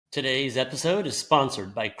Today's episode is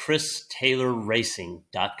sponsored by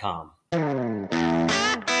ChrisTaylorRacing.com.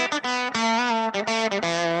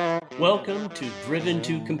 Welcome to Driven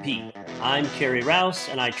to Compete. I'm Kerry Rouse,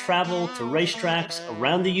 and I travel to racetracks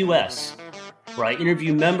around the U.S., where I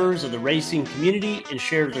interview members of the racing community and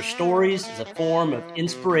share their stories as a form of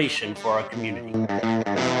inspiration for our community.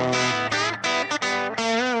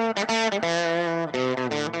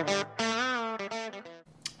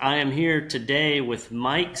 I am here today with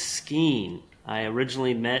Mike Skeen. I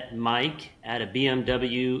originally met Mike at a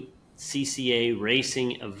BMW CCA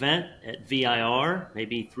racing event at VIR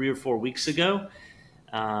maybe 3 or 4 weeks ago.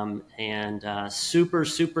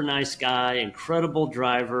 Super nice guy, incredible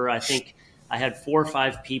driver. I think I had 4 or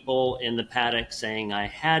 5 people in the paddock saying I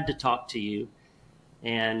had to talk to you.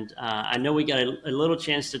 And I know we got a little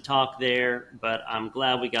chance to talk there, but I'm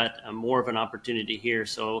glad we got more of an opportunity here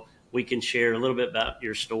so we can share a little bit about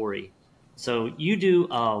your story. So you do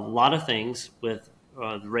a lot of things with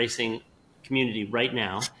the racing community right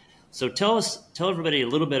now. So tell everybody a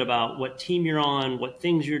little bit about what team you're on, what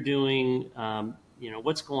things you're doing,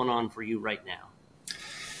 what's going on for you right now.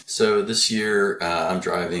 So this year I'm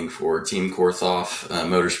driving for Team Korthoff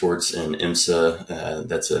Motorsports in IMSA.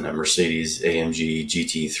 That's in a Mercedes AMG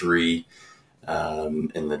GT3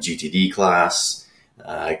 in the GTD class.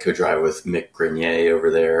 I co-drive with Mick Grenier over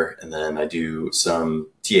there, and then I do some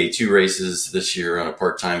TA2 races this year on a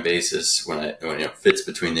part-time basis when it fits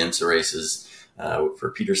between the IMSA races for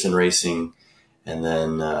Peterson Racing, and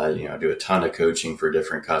then I do a ton of coaching for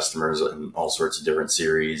different customers and all sorts of different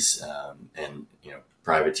series, and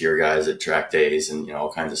privateer guys at track days and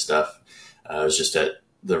all kinds of stuff. I was just at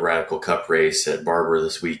the Radical Cup race at Barber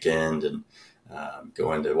this weekend, and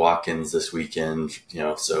going to Watkins this weekend.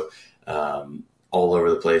 All over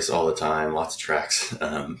the place, all the time, lots of tracks.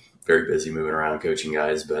 Very busy moving around, coaching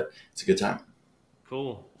guys, but it's a good time.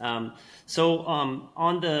 Cool. On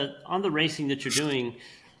the racing that you're doing,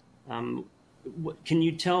 can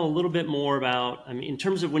you tell a little bit more about? In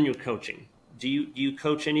terms of when you're coaching, do you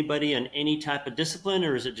coach anybody on any type of discipline,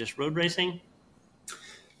 or is it just road racing?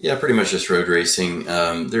 Yeah, pretty much just road racing.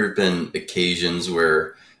 There have been occasions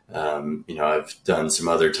where I've done some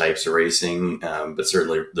other types of racing, but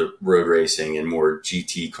certainly the road racing and more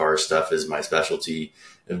GT car stuff is my specialty.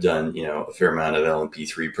 I've done, a fair amount of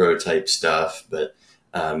LMP3 prototype stuff, but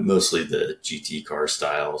mostly the GT car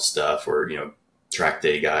style stuff or, track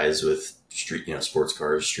day guys with street, sports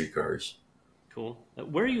cars, street cars. Cool.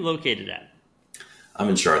 Where are you located at? I'm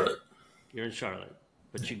in Charlotte. You're in Charlotte,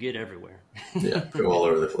 but you get everywhere. Yeah, go all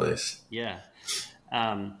over the place. Yeah.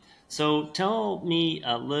 So tell me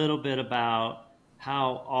a little bit about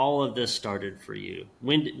how all of this started for you.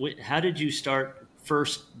 How did you start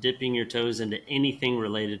first dipping your toes into anything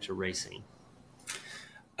related to racing?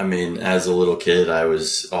 As a little kid, I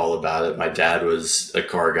was all about it. My dad was a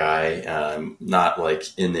car guy, not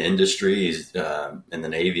like in the industry. He's in the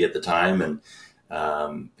Navy at the time, and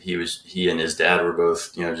he and his dad were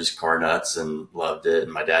both, just car nuts and loved it.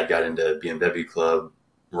 And my dad got into BMW Club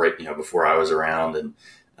right, before I was around, and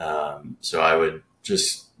so I would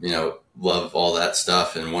just, love all that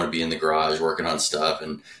stuff and want to be in the garage working on stuff,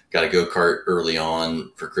 and got a go-kart early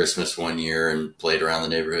on for Christmas one year and played around the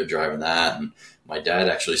neighborhood driving that. And my dad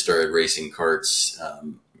actually started racing karts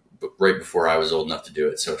right before I was old enough to do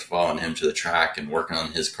it. So I was following him to the track and working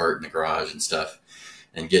on his kart in the garage and stuff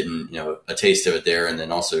and getting, a taste of it there. And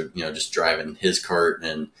then also, just driving his kart,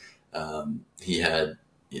 and he had,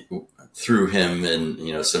 through him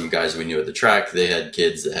and, some guys we knew at the track, they had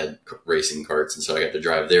kids that had racing karts. And so I got to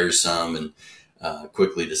drive theirs some, and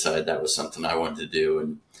quickly decided that was something I wanted to do,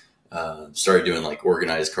 and started doing like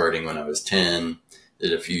organized karting when I was 10,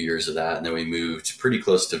 did a few years of that. And then we moved pretty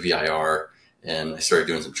close to VIR, and I started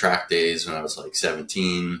doing some track days when I was like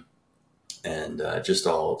 17, and just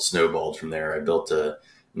all snowballed from there. I built a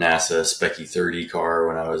NASA Spec 30 car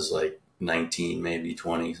when I was like 19, maybe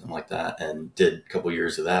 20, something like that, and did a couple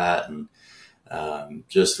years of that, and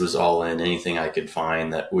just was all in. Anything I could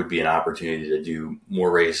find that would be an opportunity to do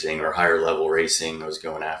more racing or higher level racing, I was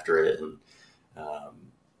going after it. And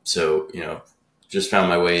so just found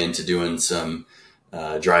my way into doing some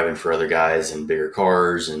driving for other guys in bigger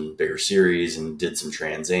cars and bigger series, and did some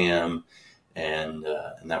Trans Am, and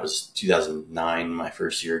that was 2009, my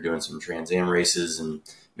first year doing some Trans Am races, and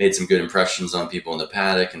made some good impressions on people in the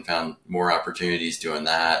paddock, and found more opportunities doing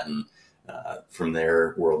that. And from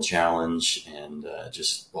there, World Challenge, and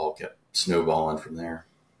just all kept snowballing from there.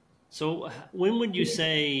 So when would you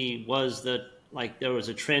say was there was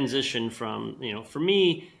a transition from, for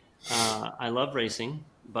me, I love racing,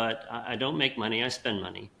 but I don't make money. I spend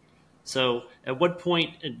money. So, at what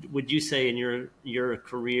point would you say in your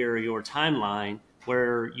career, your timeline,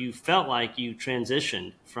 where you felt like you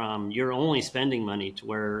transitioned from you're only spending money to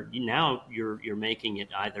where now you're making it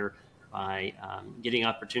either by getting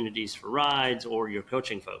opportunities for rides or you're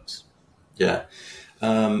coaching folks? Yeah.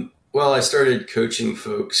 Well, I started coaching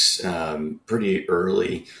folks pretty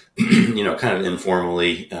early, kind of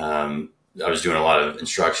informally. I was doing a lot of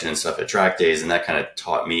instruction and stuff at track days, and that kind of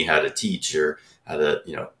taught me how to teach or how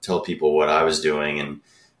to, tell people what I was doing.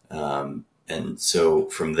 And so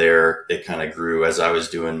from there, it kind of grew as I was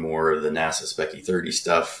doing more of the NASA Spec E30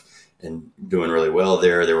 stuff and doing really well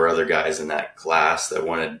there. There were other guys in that class that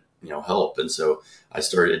wanted, help. And so I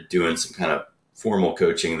started doing some kind of formal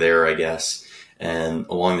coaching there, I guess. And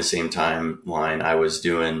along the same timeline, I was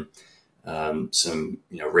doing some,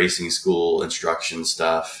 racing school instruction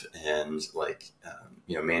stuff and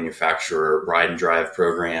manufacturer ride and drive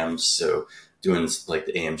programs. So doing like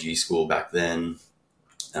the AMG school back then.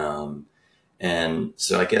 And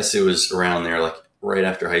so I guess it was around there, like right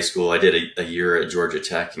after high school, I did a year at Georgia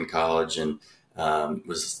Tech in college and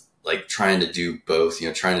was like trying to do both,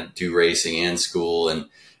 trying to do racing and school, and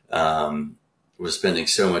was spending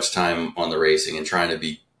so much time on the racing and trying to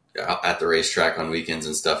be at the racetrack on weekends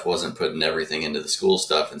and stuff, wasn't putting everything into the school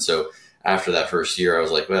stuff. And so after that first year, I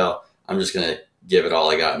was like, well, I'm just going to give it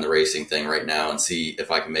all I got in the racing thing right now and see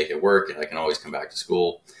if I can make it work, and I can always come back to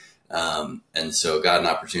school. And so got an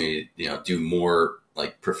opportunity to, do more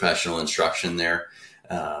like professional instruction there.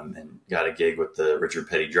 And got a gig with the Richard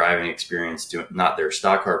Petty driving experience, doing not their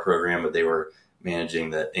stock car program, but they were managing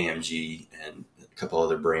the AMG and a couple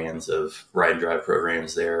other brands of ride and drive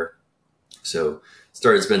programs there. So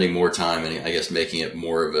started spending more time and I guess making it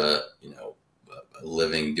more of a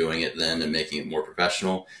living doing it then and making it more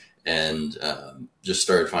professional, and just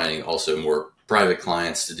started finding also more private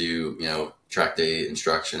clients to do track day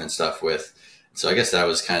instruction and stuff with. So I guess that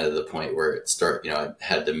was kind of the point where I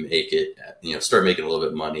had to make it, start making a little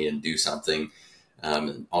bit of money and do something.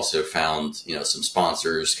 And also found, some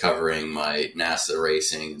sponsors covering my NASA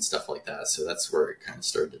racing and stuff like that. So that's where it kind of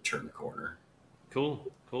started to turn the corner. Cool.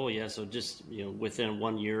 Yeah. So just, within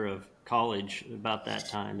 1 year of college, about that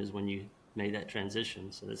time is when you made that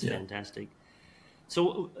transition. So that's fantastic.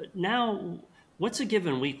 So now, what's a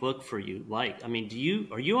given week look for you like? I mean,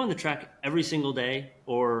 are you on the track every single day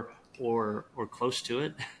or close to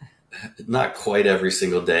it? Not quite every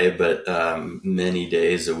single day, but many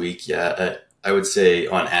days a week. Yeah. I would say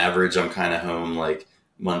on average, I'm kind of home like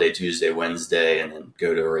Monday, Tuesday, Wednesday, and then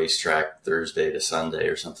go to a racetrack Thursday to Sunday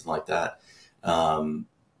or something like that.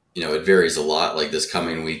 It varies a lot. Like this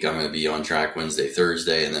coming week, I'm going to be on track Wednesday,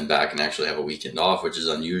 Thursday, and then back and actually have a weekend off, which is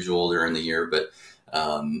unusual during the year. But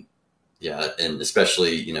and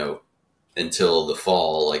especially, until the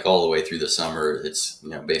fall, like all the way through the summer, it's,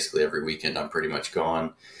 basically every weekend I'm pretty much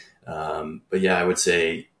gone. But yeah, I would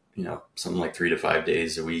say, something like 3 to 5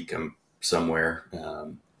 days a week, I'm somewhere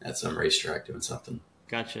at some racetrack doing something.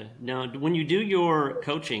 Gotcha. Now, when you do your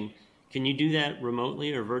coaching, can you do that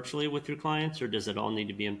remotely or virtually with your clients, or does it all need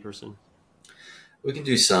to be in person? We can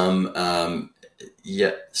do some.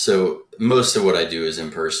 Yeah. So most of what I do is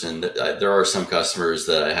in person. There are some customers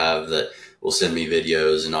that I have that will send me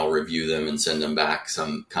videos and I'll review them and send them back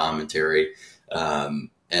some commentary.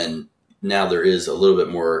 And now there is a little bit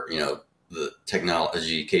more, the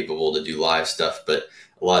technology capable to do live stuff, but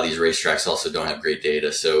a lot of these racetracks also don't have great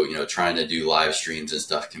data. So, trying to do live streams and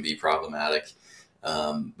stuff can be problematic.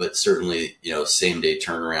 But certainly, same day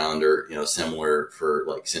turnaround or, similar for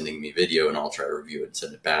like sending me video and I'll try to review it and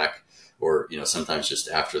send it back. Or, sometimes just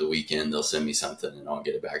after the weekend, they'll send me something and I'll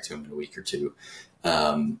get it back to them in a week or two.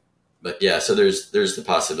 But yeah, so there's the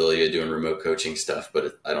possibility of doing remote coaching stuff,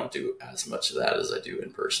 but I don't do as much of that as I do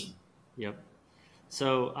in person. Yep.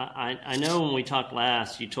 So I know when we talked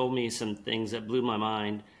last, you told me some things that blew my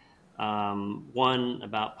mind. One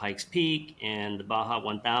about Pikes Peak and the Baja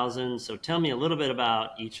 1000. So tell me a little bit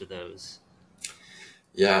about each of those.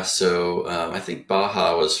 Yeah, so I think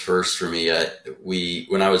Baja was first for me.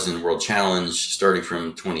 When I was in World Challenge, starting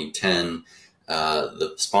from 2010,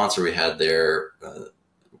 the sponsor we had there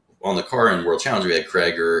on the car in World Challenge, we had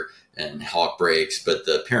Krager and Hawk Brakes, but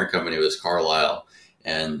the parent company was Carlisle,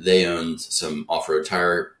 and they owned some off-road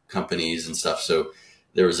tire companies and stuff. So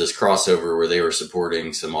there was this crossover where they were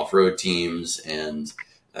supporting some off-road teams, and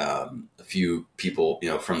a few people,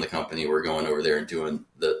 from the company were going over there and doing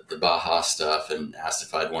the Baja stuff and asked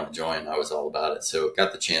if I'd want to join. I was all about it. So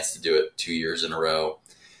got the chance to do it 2 years in a row.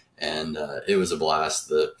 And it was a blast.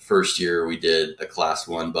 The first year we did a Class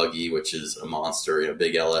 1 buggy, which is a monster,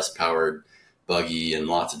 big LS powered buggy and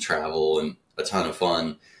lots of travel and a ton of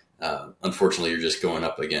fun. Unfortunately, you're just going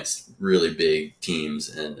up against really big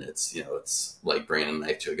teams, and it's like bringing a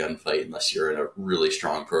knife to a gunfight unless you're in a really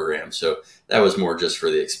strong program. So that was more just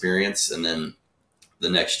for the experience. And then the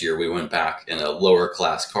next year we went back in a lower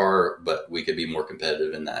class car, but we could be more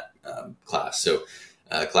competitive in that class. So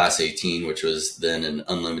class 18, which was then an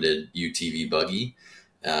unlimited UTV buggy,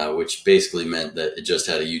 which basically meant that it just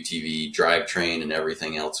had a UTV drivetrain and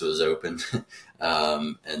everything else was open.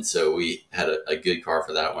 And so we had a good car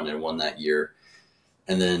for that one and won that year.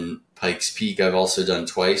 And then Pikes Peak, I've also done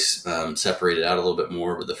twice, separated out a little bit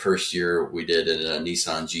more. But the first year we did in a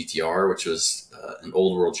Nissan GTR, which was an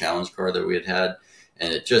old World Challenge car that we had.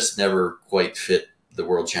 And it just never quite fit the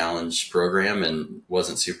World Challenge program and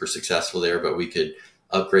wasn't super successful there. But we could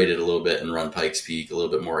upgrade it a little bit and run Pikes Peak, a little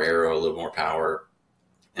bit more aero, a little more power.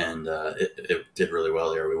 And it did really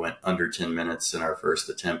well there. We went under 10 minutes in our first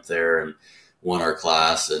attempt there and won our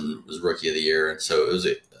class and was Rookie of the Year. And so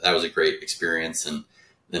that was a great experience. And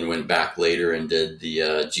then went back later and did the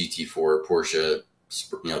GT4 Porsche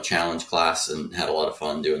challenge class and had a lot of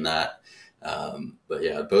fun doing that. But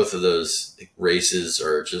yeah, both of those races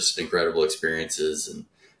are just incredible experiences and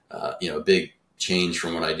a big change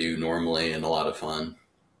from what I do normally and a lot of fun.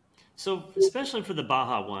 So especially for the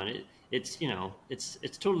Baja one, it's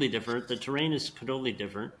totally different. The terrain is totally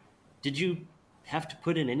different. Did you have to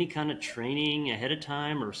put in any kind of training ahead of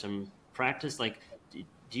time or some practice? Like,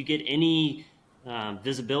 do you get any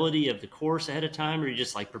visibility of the course ahead of time, or are you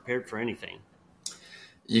just like prepared for anything?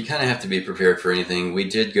 You kind of have to be prepared for anything. We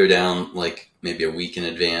did go down like maybe a week in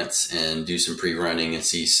advance and do some pre-running and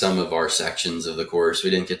see some of our sections of the course. We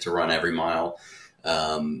didn't get to run every mile,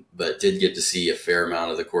 but did get to see a fair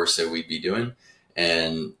amount of the course that we'd be doing.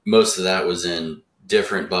 And most of that was in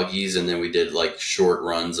different buggies. And then we did like short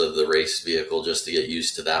runs of the race vehicle just to get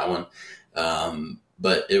used to that one.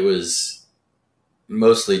 But it was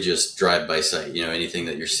mostly just drive by sight. Anything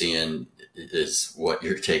that you're seeing is what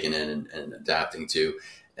you're taking in and adapting to.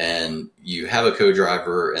 And you have a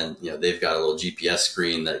co-driver and, they've got a little GPS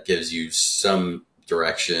screen that gives you some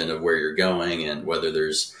direction of where you're going and whether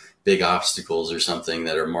there's big obstacles or something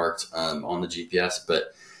that are marked on the GPS.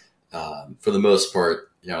 But for the most part,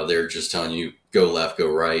 they're just telling you go left, go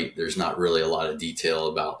right. There's not really a lot of detail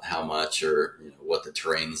about how much or what the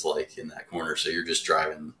terrain's like in that corner. So you're just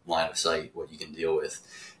driving line of sight, what you can deal with.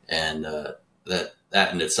 And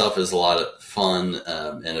that in itself is a lot of fun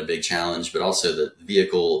and a big challenge, but also the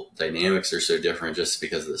vehicle dynamics are so different just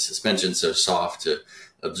because the suspension's so soft to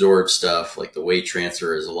absorb stuff. Like the weight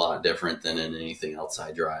transfer is a lot different than in anything else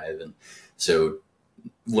I drive. And so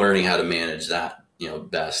learning how to manage that,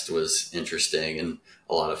 best was interesting and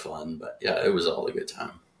a lot of fun, but yeah, it was all a good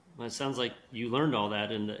time. Well, it sounds like you learned all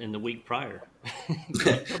that in the week prior. You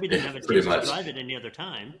probably didn't have a Pretty chance much. to drive it any other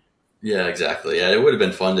time. Yeah, exactly. Yeah, it would have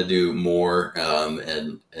been fun to do more.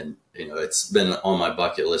 And it's been on my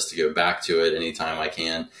bucket list to go back to it anytime I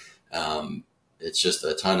can. It's just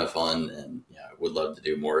a ton of fun and yeah, I would love to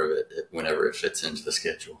do more of it whenever it fits into the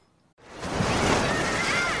schedule.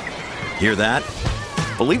 Hear that?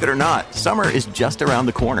 Believe it or not, summer is just around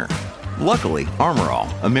the corner. Luckily, Armor All,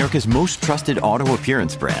 America's most trusted auto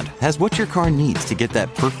appearance brand, has what your car needs to get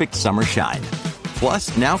that perfect summer shine.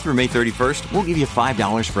 Plus, now through May 31st, we'll give you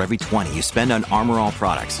 $5 for every $20 you spend on Armor All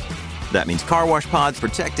products. That means car wash pods,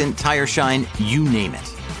 protectant, tire shine, you name it.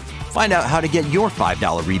 Find out how to get your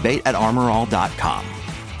 $5 rebate at armorall.com.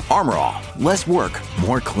 Armor All, less work,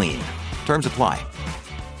 more clean. Terms apply.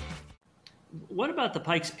 What about the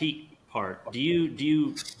Pikes Peak part? Do you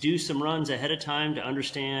do some runs ahead of time to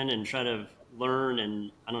understand and try to learn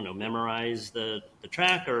and, I don't know, memorize the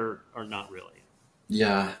track or not really?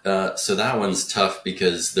 Yeah, so that one's tough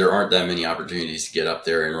because there aren't that many opportunities to get up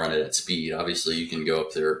there and run it at speed. Obviously, you can go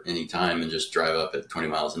up there anytime and just drive up at 20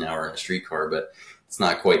 miles an hour in a streetcar, but it's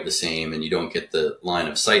not quite the same, and you don't get the line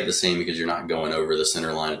of sight the same because you're not going over the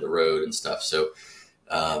center line of the road and stuff. So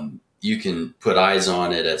you can put eyes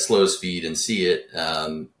on it at slow speed and see it,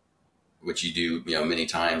 which you do, many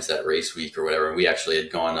times that race week or whatever. We actually had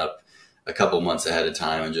gone up a couple months ahead of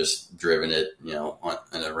time and just driven it, in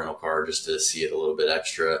a rental car just to see it a little bit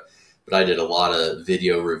extra. But I did a lot of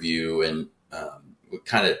video review and would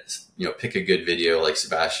kind of, pick a good video like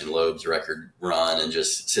Sebastian Loeb's record run and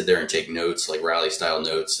just sit there and take notes, like rally style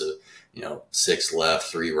notes of, 6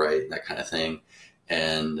 left, 3 right, that kind of thing.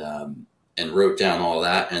 And wrote down all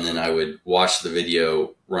that. And then I would watch the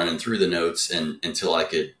video running through the notes and until I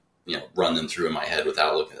could, run them through in my head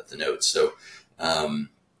without looking at the notes. So,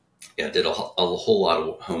 I did a whole lot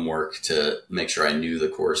of homework to make sure I knew the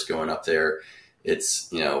course going up there.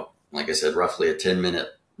 It's, like I said, roughly a 10-minute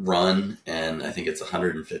run, and I think it's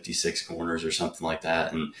 156 corners or something like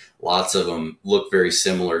that. And lots of them look very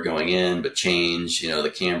similar going in, but change,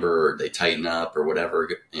 the camber, or they tighten up or whatever,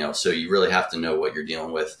 so you really have to know what you're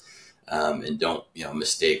dealing with, and don't,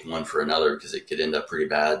 mistake one for another, because it could end up pretty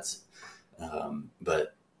bad.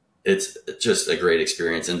 But it's just a great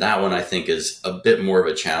experience. And that one I think is a bit more of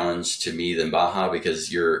a challenge to me than Baja,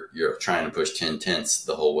 because you're trying to push 10 tenths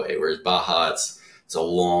the whole way. Whereas Baja, it's a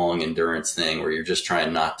long endurance thing where you're just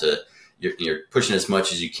trying not to, you're pushing as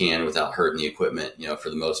much as you can without hurting the equipment, for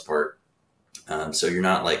the most part. So you're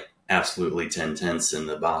not like absolutely 10 tenths in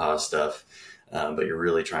the Baja stuff, but you're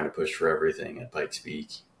really trying to push for everything at Pikes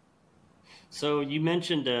Peak. So you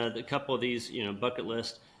mentioned a couple of these, bucket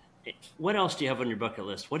list. What else do you have on your bucket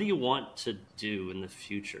list? What do you want to do in the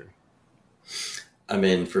future? I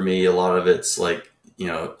mean, for me, a lot of it's like,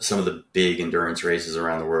 some of the big endurance races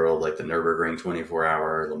around the world, like the Nürburgring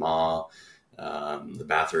 24-hour, Le Mans, the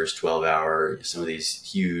Bathurst 12-hour, some of these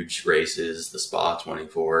huge races, the Spa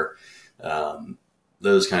 24,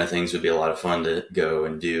 those kind of things would be a lot of fun to go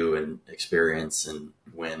and do and experience and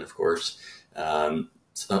win, of course.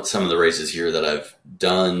 Some of the races here that I've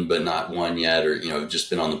done but not won yet, or just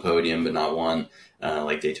been on the podium but not won,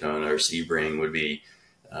 like Daytona or Sebring, would be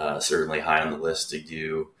certainly high on the list to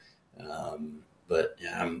do. But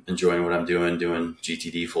yeah, I'm enjoying what I'm doing. Doing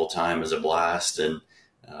GTD full time is a blast, and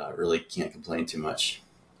really can't complain too much.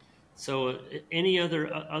 So, any other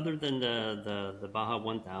than the Baja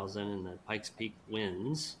 1000 and the Pikes Peak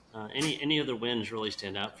wins, any other wins really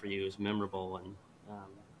stand out for you as memorable and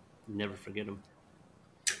never forget them?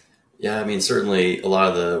 Yeah, I mean, certainly a lot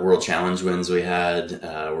of the World Challenge wins we had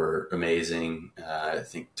were amazing. I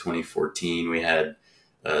think 2014 we had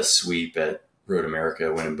a sweep at Road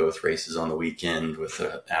America, winning both races on the weekend with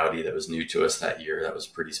an Audi that was new to us that year. That was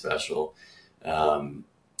pretty special.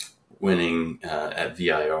 Winning at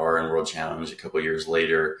VIR and World Challenge a couple years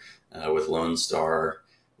later with Lone Star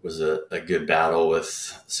was a good battle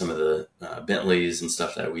with some of the Bentleys and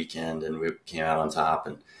stuff that weekend, and we came out on top.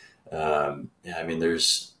 And yeah, I mean,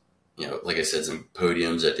 there's, like I said, some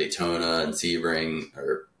podiums at Daytona and Sebring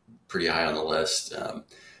are pretty high on the list.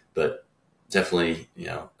 But definitely,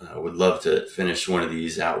 would love to finish one of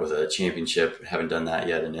these out with a championship. Haven't done that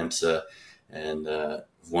yet in IMSA, and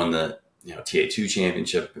won the TA2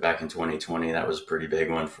 championship back in 2020. That was a pretty big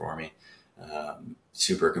one for me.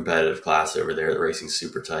 Super competitive class over there. The racing's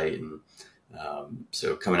super tight, and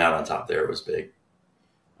so coming out on top there was big.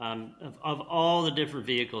 Of all the different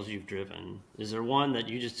vehicles you've driven, is there one that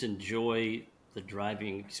you just enjoy the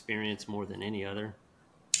driving experience more than any other?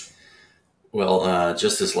 Well,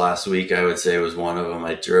 just this last week, I would say was one of them.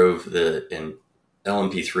 I drove an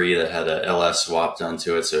LMP3 that had a LS swap done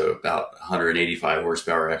to it, so about 185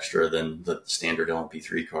 horsepower extra than the standard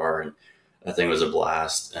LMP3 car, and that thing was a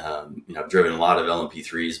blast. I've driven a lot of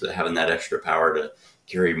LMP3s, but having that extra power to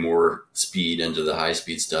carry more speed into the high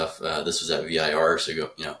speed stuff, this was at VIR, so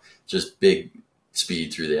just big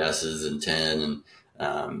speed through the S's and 10,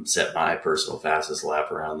 and set my personal fastest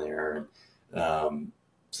lap around there, and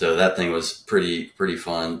so that thing was pretty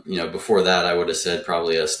fun. Before that, I would have said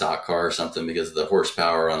probably a stock car or something, because of the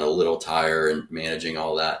horsepower on a little tire and managing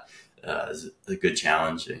all that is a good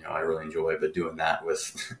challenge. I really enjoy, but doing that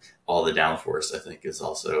with all the downforce, I think, is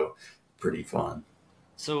also pretty fun.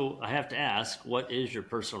 So I have to ask, what is your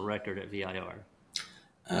personal record at VIR?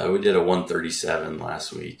 We did a 137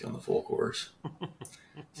 last week on the full course.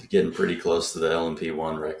 So getting pretty close to the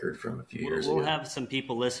LMP1 record from a few years ago. We'll have some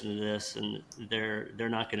people listening to this, and they're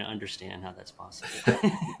not going to understand how that's possible.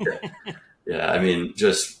 Yeah, I mean,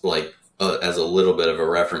 just like as a little bit of a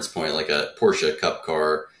reference point, like a Porsche Cup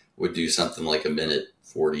car would do something like a minute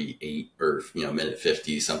 48 or minute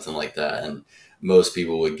 50, something like that, and most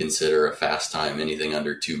people would consider a fast time anything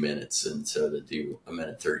under 2 minutes, and so to do a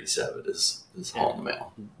minute 37 is hauling the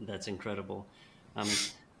mail. That's incredible.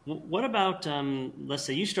 What about, let's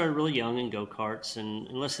say you started really young in go-karts, and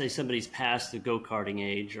let's say somebody's past the go-karting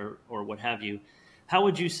age or what have you. How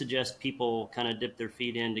would you suggest people kind of dip their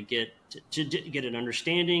feet in to get an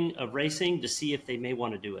understanding of racing, to see if they may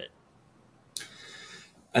want to do it?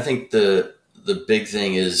 I think the big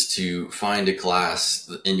thing is to find a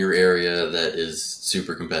class in your area that is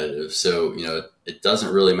super competitive. So, it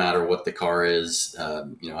doesn't really matter what the car is.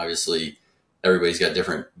 Obviously everybody's got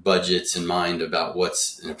different budgets in mind about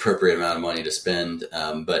what's an appropriate amount of money to spend.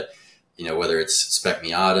 But, whether it's Spec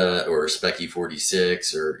Miata or Spec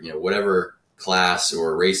E46 or, whatever class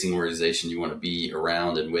or racing organization you want to be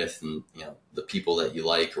around and with, and, the people that you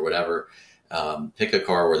like or whatever, pick a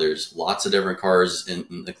car where there's lots of different cars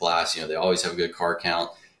in the class. They always have a good car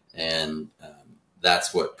count, and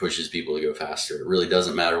that's what pushes people to go faster. It really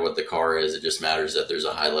doesn't matter what the car is. It just matters that there's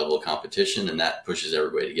a high level of competition, and that pushes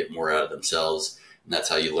everybody to get more out of themselves. And that's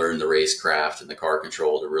how you learn the racecraft and the car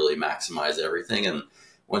control to really maximize everything. And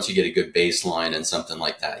once you get a good baseline and something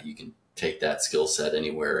like that, you can take that skill set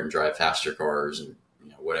anywhere and drive faster cars and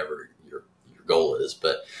whatever your goal is.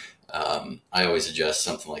 But I always adjust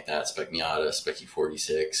something like that. Spec Miata, Spec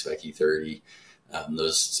E46, Spec E30.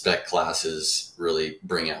 Those spec classes really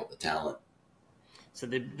bring out the talent. So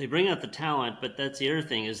they bring out the talent, but that's the other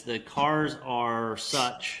thing is the cars are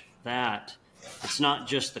such that it's not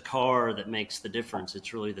just the car that makes the difference.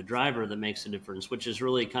 It's really the driver that makes the difference, which is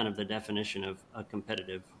really kind of the definition of a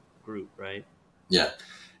competitive group, right? Yeah.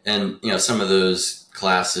 And, some of those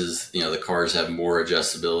classes, the cars have more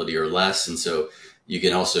adjustability or less. And so you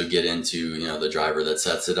can also get into, the driver that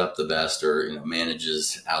sets it up the best or,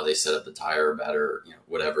 manages how they set up the tire better,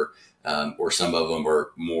 whatever. Or some of them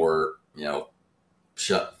are more,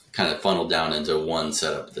 kind of funneled down into one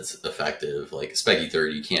setup that's effective. Like Spec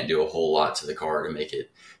E30, you can't do a whole lot to the car to make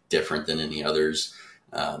it different than any others.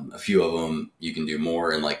 A few of them you can do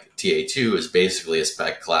more, and like TA2 is basically a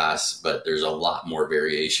spec class, but there's a lot more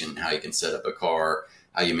variation in how you can set up a car,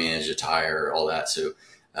 how you manage a tire, all that. So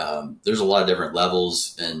there's a lot of different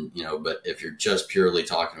levels, and but if you're just purely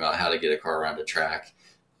talking about how to get a car around a track,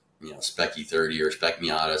 Spec E30 or Spec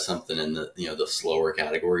Miata, something in the the slower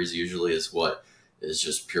categories usually is what is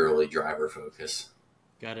just purely driver focus.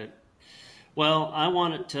 Got it. Well, I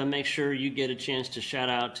wanted to make sure you get a chance to shout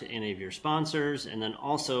out to any of your sponsors, and then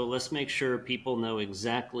also let's make sure people know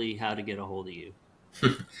exactly how to get a hold of you.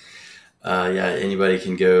 Anybody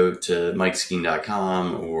can go to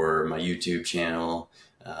mikeskeen.com or my YouTube channel.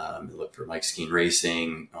 Look for Mike Skeen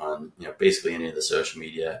Racing on basically any of the social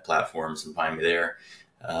media platforms and find me there.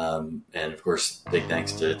 And of course, big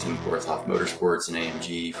thanks to Team Korthoff Motorsports and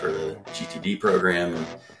AMG for the GTD program, and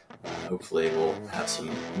hopefully we'll have some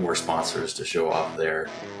more sponsors to show off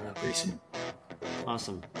there pretty soon.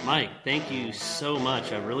 Awesome. Mike, thank you so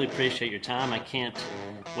much. I really appreciate your time. I can't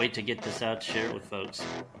wait to get this out to share it with folks.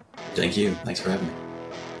 Thank you. Thanks for having me.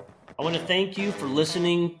 I want to thank you for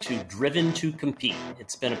listening to Driven to Compete.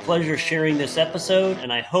 It's been a pleasure sharing this episode,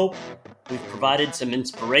 and I hope we've provided some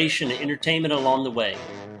inspiration and entertainment along the way.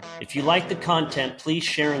 If you like the content, please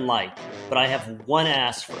share and like, but I have one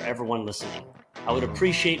ask for everyone listening. I would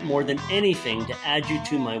appreciate more than anything to add you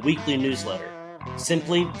to my weekly newsletter.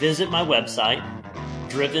 Simply visit my website,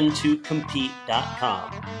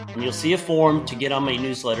 driventocompete.com, and you'll see a form to get on my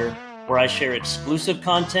newsletter where I share exclusive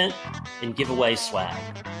content and give away swag.